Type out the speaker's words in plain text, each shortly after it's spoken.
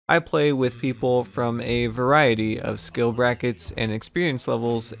I play with people from a variety of skill brackets and experience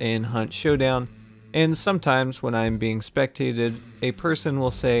levels in Hunt Showdown, and sometimes when I'm being spectated, a person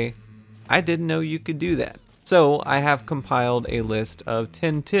will say, "I didn't know you could do that." So I have compiled a list of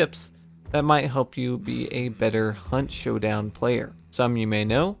 10 tips that might help you be a better Hunt Showdown player. Some you may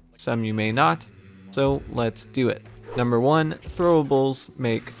know, some you may not, so let's do it. Number 1, throwables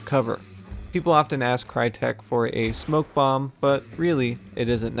make cover. People often ask Crytek for a smoke bomb, but really, it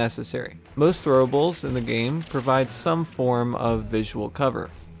isn't necessary. Most throwables in the game provide some form of visual cover.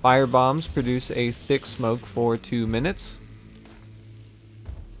 Fire bombs produce a thick smoke for 2 minutes.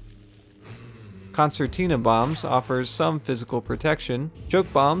 Concertina bombs offer some physical protection.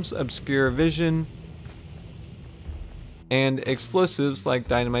 Choke bombs obscure vision. And explosives like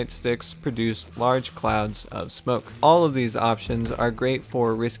dynamite sticks produce large clouds of smoke. All of these options are great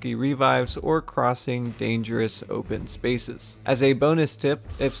for risky revives or crossing dangerous open spaces. As a bonus tip,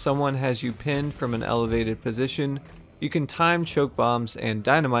 if someone has you pinned from an elevated position, you can time choke bombs and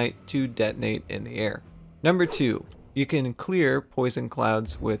dynamite to detonate in the air. Number 2, you can clear poison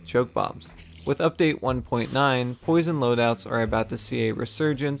clouds with choke bombs. With update 1.9, poison loadouts are about to see a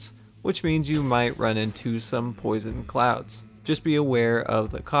resurgence, which means you might run into some poison clouds. Just be aware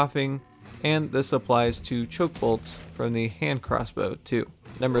of the coughing, and this applies to choke bolts from the hand crossbow too.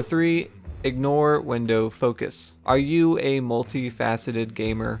 Number 3, ignore window focus. Are you a multifaceted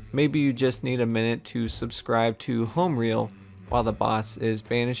gamer? Maybe you just need a minute to subscribe to HomeReel while the boss is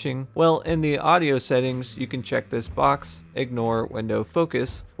banishing? Well, in the audio settings, you can check this box, ignore window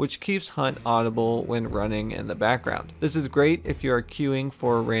focus, which keeps Hunt audible when running in the background. This is great if you are queuing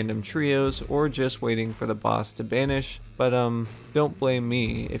for random trios or just waiting for the boss to banish, but don't blame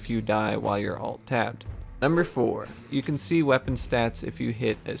me if you die while you're alt-tabbed. Number 4, you can see weapon stats if you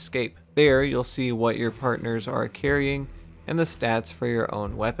hit escape. There, you'll see what your partners are carrying and the stats for your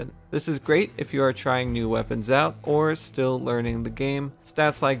own weapon. This is great if you are trying new weapons out or still learning the game.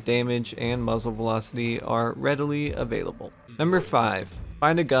 Stats like damage and muzzle velocity are readily available. Number 5,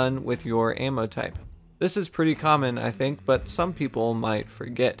 find a gun with your ammo type. This is pretty common, I think, but some people might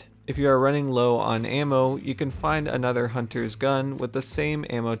forget. If you are running low on ammo, you can find another hunter's gun with the same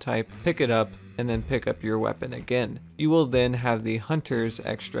ammo type, pick it up, and then pick up your weapon again. You will then have the hunter's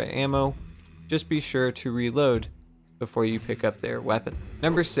extra ammo. Just be sure to reload before you pick up their weapon.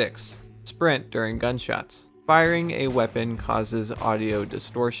 Number 6, sprint during gunshots. Firing a weapon causes audio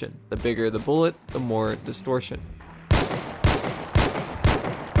distortion. The bigger the bullet, the more distortion.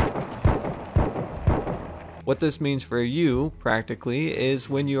 What this means for you, practically, is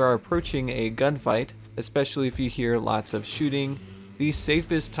when you are approaching a gunfight, especially if you hear lots of shooting, the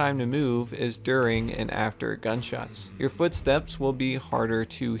safest time to move is during and after gunshots. Your footsteps will be harder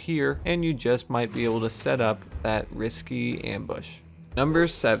to hear, and you just might be able to set up that risky ambush. Number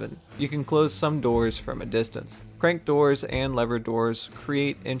 7, you can close some doors from a distance. Crank doors and lever doors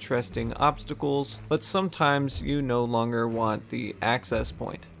create interesting obstacles, but sometimes you no longer want the access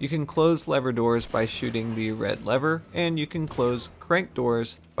point. You can close lever doors by shooting the red lever, and you can close crank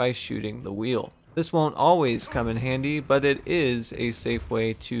doors by shooting the wheel. This won't always come in handy, but it is a safe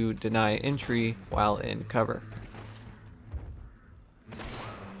way to deny entry while in cover.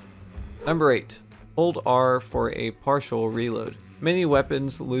 Number 8, hold R for a partial reload. Many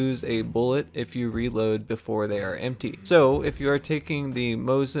weapons lose a bullet if you reload before they are empty. So if you are taking the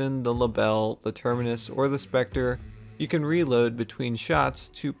Mosin, the Label, the Terminus, or the Spectre, you can reload between shots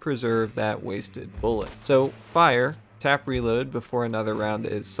to preserve that wasted bullet. So fire, tap reload before another round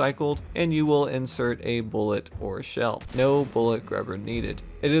is cycled, and you will insert a bullet or shell. No bullet grubber needed.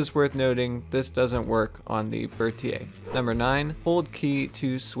 It is worth noting this doesn't work on the Berthier. Number 9, hold key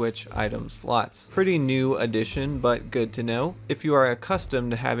to switch item slots. Pretty new addition, but good to know. If you are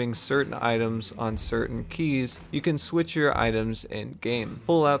accustomed to having certain items on certain keys, you can switch your items in game.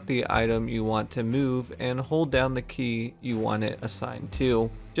 Pull out the item you want to move and hold down the key you want it assigned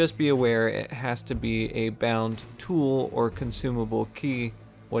to. Just be aware it has to be a bound tool or consumable key,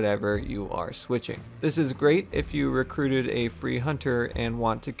 whatever you are switching. This is great if you recruited a free hunter and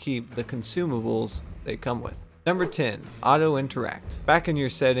want to keep the consumables they come with. Number 10, auto interact. Back in your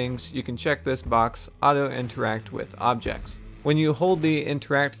settings, you can check this box, auto interact with objects. When you hold the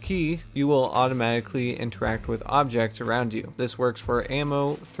interact key, you will automatically interact with objects around you. This works for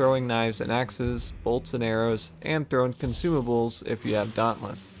ammo, throwing knives and axes, bolts and arrows, and thrown consumables if you have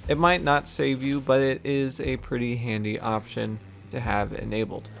Dauntless. It might not save you, but it is a pretty handy option to have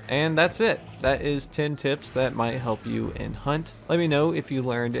enabled. And that's it. That is 10 tips that might help you in Hunt. Let me know if you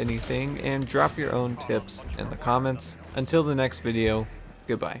learned anything and drop your own tips in the comments. Until the next video,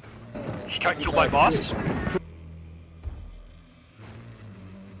 goodbye. He got killed by boss?